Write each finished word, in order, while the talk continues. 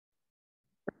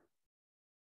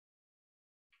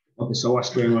Okay, so what's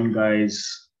going on,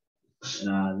 guys?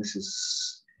 This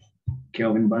is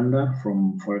Kelvin Banda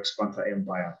from Forex Panther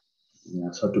Empire.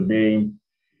 So today,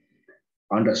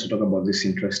 I want us to talk about this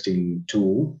interesting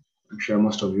tool. I'm sure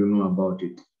most of you know about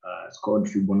it. It's called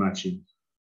Fibonacci.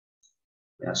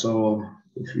 So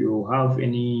if you have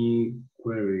any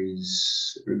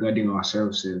queries regarding our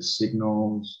services,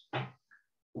 signals,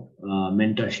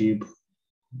 mentorship,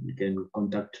 you can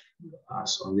contact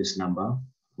us on this number.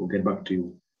 We'll get back to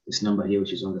you. This number here,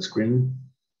 which is on the screen,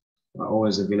 are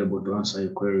always available to answer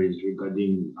your queries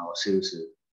regarding our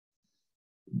services,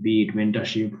 be it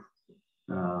mentorship,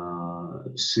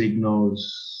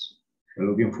 signals. If you're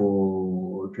looking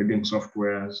for trading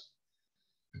softwares,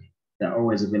 they're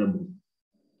always available.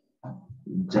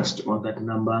 Just on that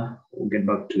number, we'll get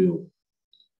back to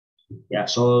you.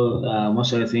 So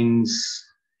most of the things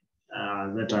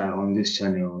that are on this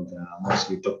channel are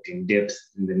mostly talked in depth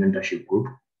in the mentorship group.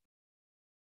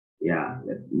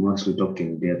 Mostly talked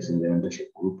in depth in the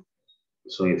mentorship group.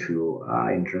 So if you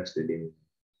are interested in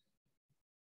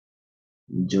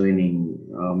joining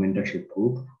our mentorship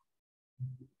group,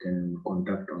 you can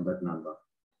contact on that number.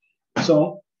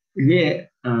 So I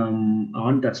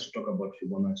want us to talk about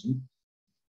Fibonacci.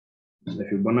 The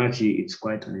Fibonacci, it's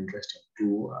quite an interesting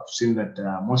tool. I've seen that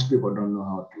most people don't know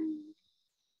how to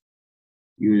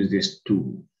use this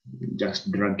tool.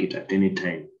 Just drag it at any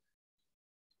time.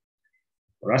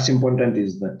 What's important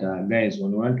is that, guys,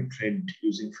 when you want to trade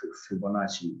using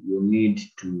Fibonacci, you need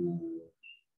to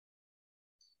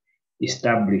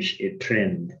establish a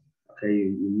trend. Okay,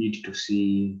 you need to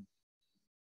see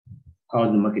how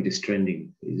the market is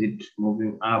trending. Is it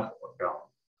moving up or down?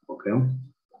 Okay.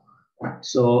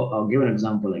 So I'll give an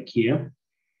example like here.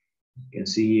 You can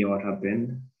see here what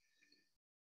happened.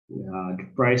 We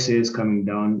had prices coming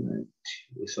down and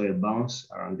we saw a bounce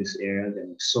around this area. Then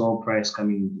we saw price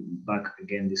coming back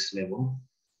again this level,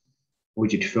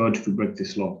 which it failed to break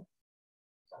this low.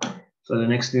 So the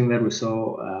next thing that we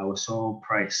saw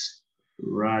price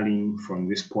rallying from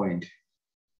this point.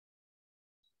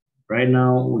 Right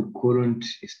now, we couldn't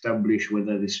establish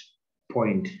whether this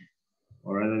point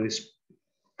or rather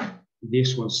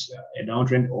this was a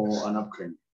downtrend or an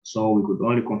uptrend. So we could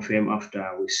only confirm after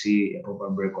we see a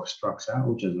proper break of structure,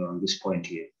 which is around this point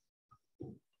here.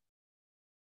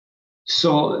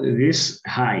 So this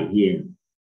high here,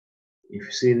 if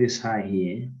you see this high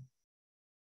here,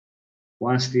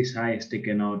 once this high is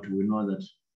taken out, we know that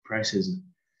prices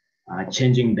are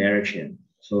changing direction.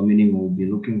 So meaning we'll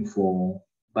be looking for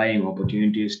buying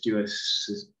opportunities to a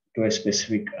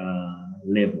specific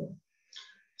level.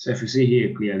 So if you see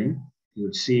here clearly, you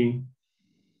would see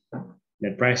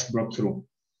the price broke through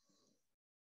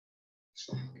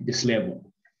this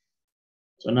level.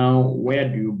 So now where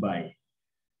do you buy?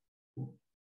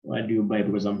 Why do you buy?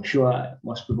 Because I'm sure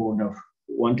most people would have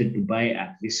wanted to buy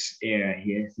at this area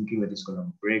here, thinking that it's going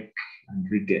to break and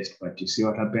retest. But you see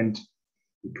what happened?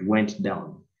 It went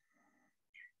down.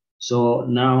 So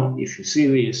now if you see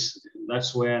this,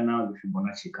 that's where now the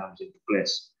Fibonacci comes into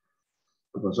place.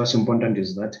 Because what's important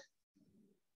is that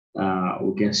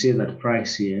we can see that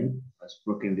price here has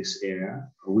broken this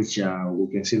area, which we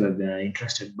can see that the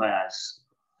interested buyers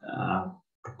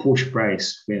push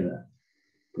price further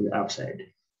to the upside.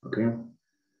 Okay.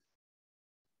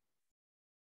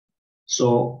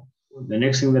 So the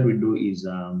next thing that we do is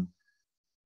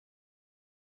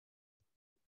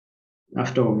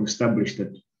after we've established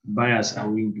that buyers are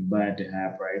willing to buy at a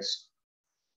higher price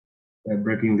by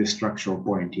breaking the structural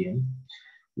point here,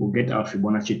 we'll get our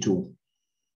Fibonacci tool.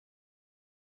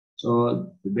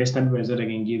 So the best advice that I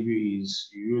can give you is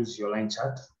use your line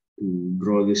chart to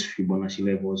draw these Fibonacci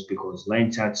levels, because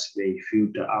line charts, they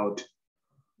filter out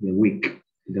the wicks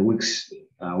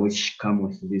which come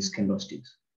with these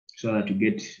candlesticks, so that you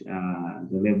get the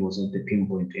levels at the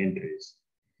pinpoint entries.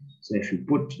 So if you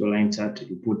put your line chart,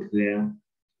 you put there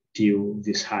till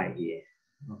this high here,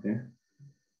 okay?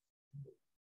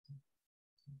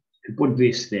 If you put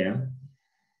this there,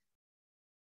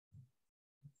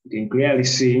 you can clearly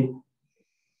see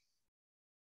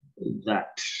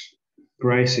that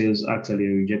prices actually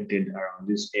rejected around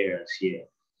these areas here.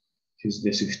 This is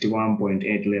the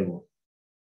 61.8 level,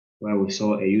 where we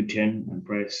saw a U-turn and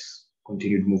price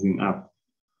continued moving up.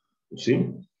 You see?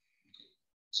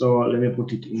 So let me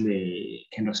put it in the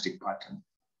candlestick pattern.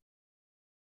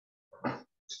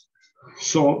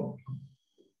 So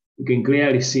you can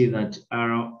clearly see that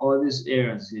around all these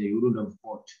areas here, you would have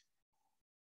bought,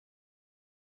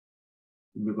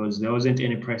 because there wasn't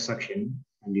any price action,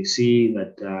 and you see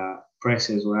that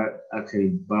prices were actually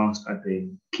bounced at the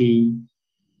key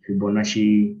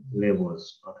Fibonacci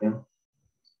levels. Okay,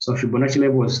 So Fibonacci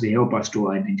levels, they help us to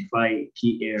identify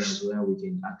key areas where we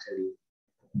can actually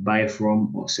buy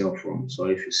from or sell from. So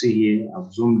if you see here,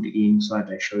 I've zoomed in so that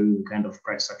I show you the kind of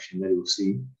price action that you'll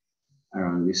see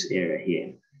around this area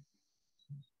here.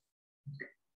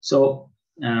 So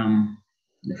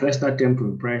the first attempt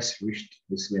when price reached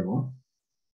this level,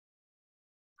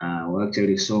 we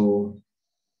actually saw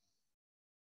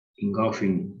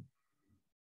engulfing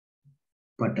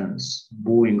patterns,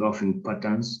 bull engulfing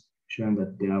patterns, showing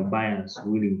that there are buyers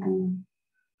willing to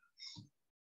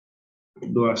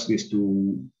do us this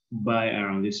to buy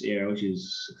around this area, which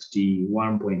is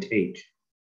 61.8.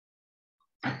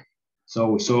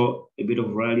 So we saw a bit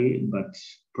of rally, but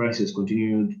prices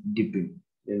continued dipping.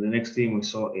 Then the next thing we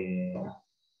saw a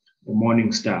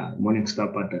morning star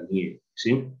pattern here.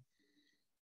 See?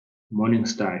 Morning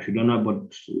star. If you don't know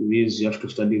about these, you have to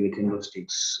study the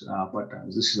candlesticks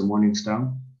patterns. This is a morning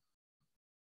star.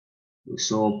 We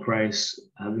saw price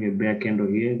having a bear candle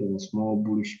here, then a small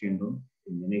bullish candle.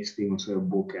 And the next thing we saw a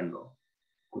bull candle.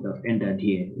 Could have entered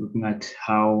here, looking at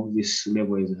how this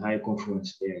level is a high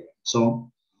confluence area.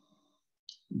 So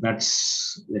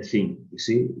that's the thing. You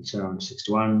see, it's around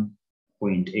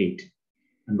 61.8.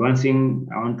 And one thing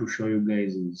I want to show you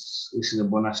guys is this is a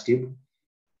bonus tip.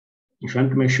 If you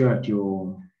want to make sure that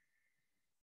your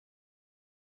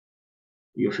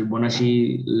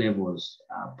Fibonacci levels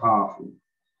are powerful,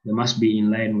 they must be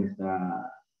in line with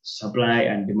supply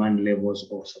and demand levels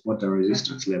or support and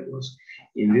resistance levels.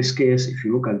 In this case, if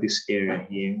you look at this area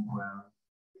here, where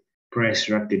price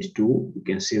reacted to, you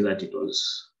can see that it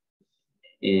was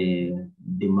a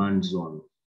demand zone.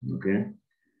 Okay,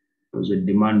 it was a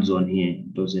demand zone here.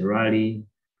 It was a rally,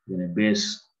 then a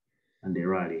base, and a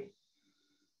rally.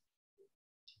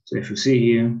 So if you see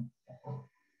here,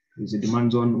 there's a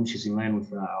demand zone which is in line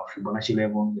with our Fibonacci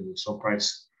level. Then we saw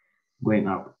price going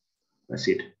up. That's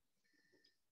it.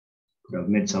 Could have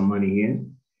made some money here.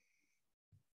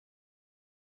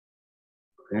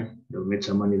 Okay, you've made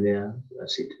some money there.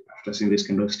 That's it. After seeing this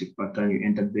candlestick pattern, you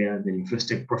entered there. Then your first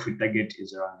take profit target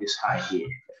is around this high here,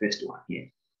 the first one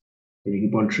here. Then you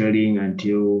keep on trading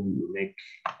until you make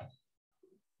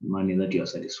money that you are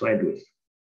satisfied with.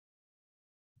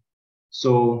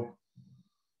 So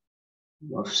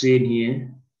I've seen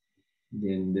here.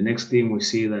 Then the next thing we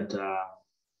see that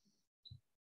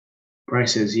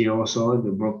prices here also, they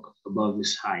broke above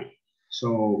this high.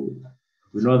 So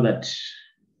we know that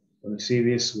when we see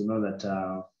this, we know that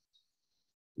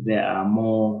there are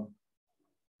more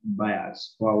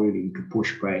buyers who are willing to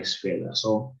push price further.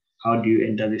 So how do you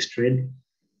enter this trade?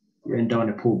 You enter on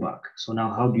a pullback. So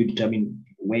now how do you determine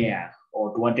where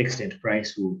or to what extent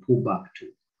price will pull back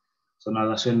to? So now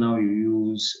that's when now you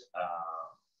use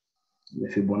the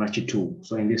Fibonacci tool.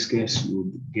 So in this case,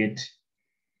 you get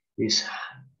this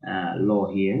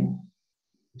low here.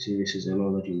 You see, this is a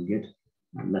low that you get,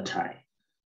 and that high.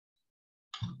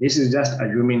 This is just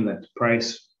assuming that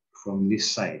price from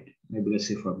this side, maybe let's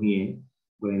say from here,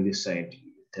 going this side,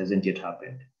 it hasn't yet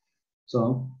happened.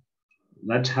 So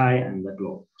that high and that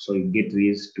low. So you get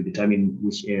these to determine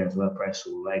which areas where price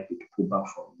will likely to pull back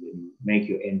from. Then you make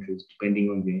your entries depending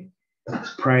on the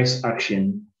price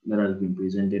action that has been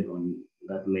presented on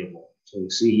that level. So you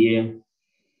see here,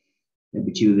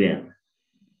 maybe till there.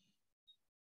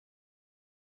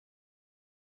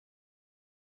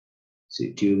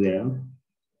 See till there.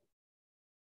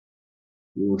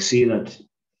 You will see that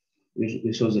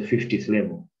this was the 50th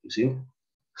level, you see?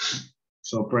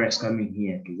 So price coming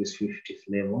here to this 50th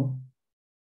level,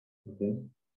 okay?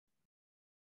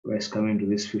 Price coming to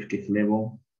this 50th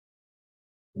level,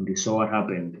 and we saw what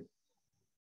happened.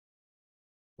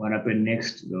 What happened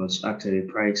next? There was actually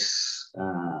price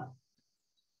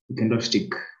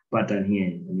candlestick pattern here,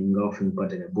 an engulfing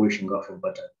pattern, a bullish engulfing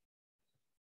pattern.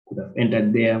 Could have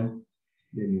entered there.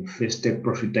 Then your first take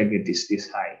profit target is this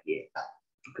high here.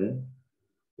 Okay,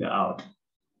 you're out.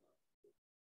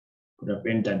 Could have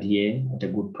entered here at a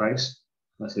good price.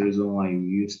 That's the reason why you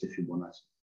use the Fibonacci.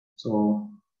 So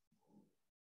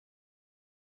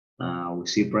we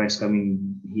see price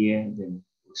coming here, then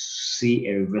we see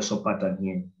a reversal pattern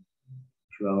here.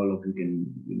 Sure, all of you can,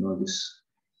 you know, this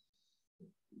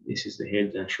is the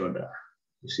head and shoulder.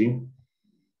 You see?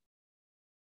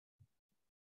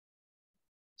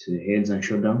 It's the heads and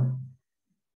shoulder.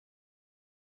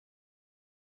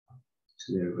 It's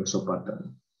the reversal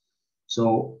pattern.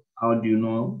 So how do you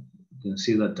know? You can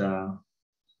see that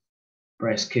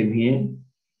price came here.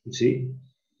 You see?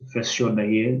 The first shoulder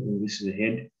here, and this is the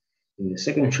head. And the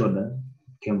second shoulder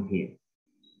came here.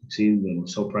 You see, then we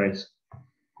saw price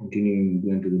continuing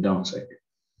going to the downside.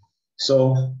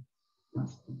 So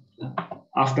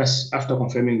After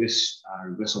confirming this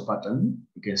reversal pattern,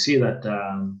 you can see that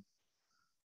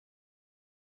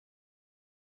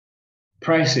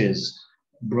prices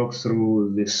broke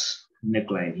through this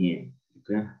neckline here.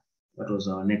 Okay, that was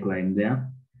our neckline there.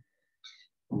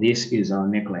 This is our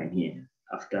neckline here.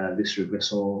 After this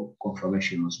reversal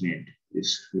confirmation was made,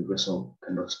 this reversal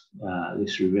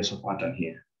pattern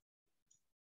here,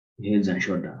 heads and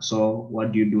shoulders. So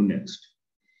what do you do next?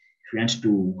 If you want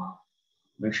to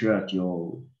make sure that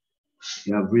you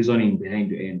have reasoning behind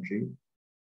your entry,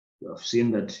 you have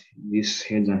seen that this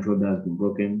heads and shoulders has been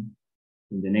broken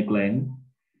in the neckline.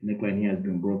 The neckline here has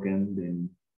been broken. Then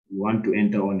you want to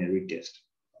enter on a retest.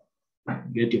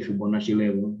 Get your Fibonacci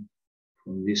level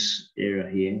from this area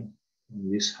here,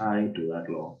 from this high to that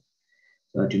low,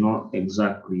 so that you know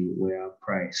exactly where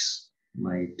price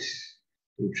might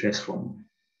retrace from.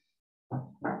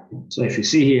 So if you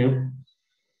see here,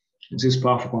 this is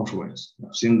powerful confluence.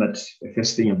 I've seen that the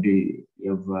first thing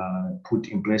you've put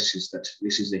in place is that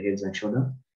this is the heads and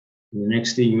shoulder. The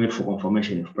next thing you wait for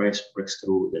confirmation if price breaks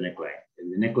through the neckline. If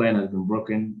the neckline has been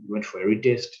broken, you wait for a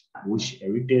retest, which a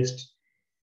retest,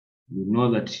 you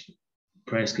know that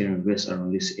price can reverse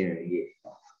around this area here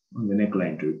on the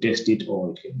neckline to test it,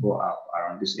 or it can go up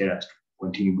around this area to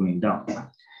continue going down.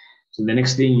 So the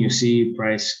next thing you see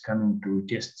price coming to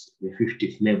test the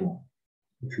 50th level,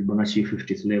 the Fibonacci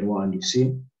 50th level, and you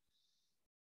see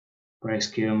price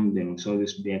came, then we saw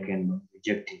this bear candle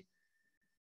rejecting.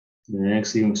 The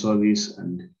next thing we saw this,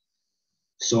 and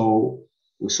so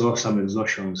we saw some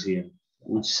exhaustions here,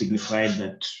 which signified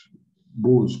that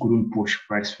bulls couldn't push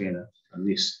price further on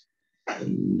this.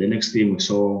 And the next thing we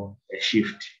saw a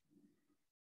shift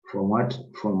from what?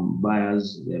 From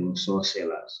buyers, then we saw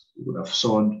sellers. We would have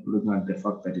sold looking at the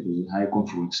fact that it was a high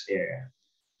confluence area.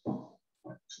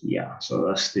 Yeah, so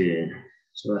that's the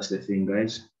thing,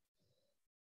 guys.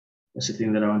 That's the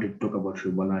thing that I wanted to talk about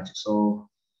Fibonacci.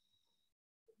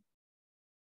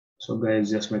 So guys,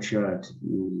 just make sure that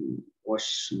you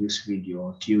watch this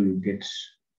video till you get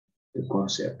the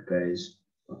concept, guys.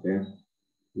 Okay,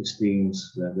 these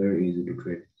things are very easy to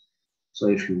trade. So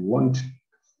if you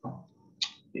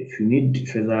need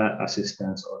further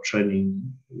assistance or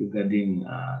training regarding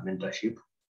mentorship,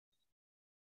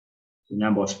 the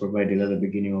number was provided at the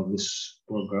beginning of this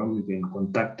program. You can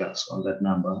contact us on that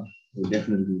number. We'll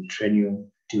definitely train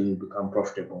you till you become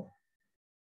profitable.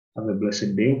 Have a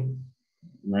blessed day,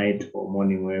 night or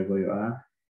morning, wherever you are.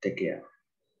 Take care.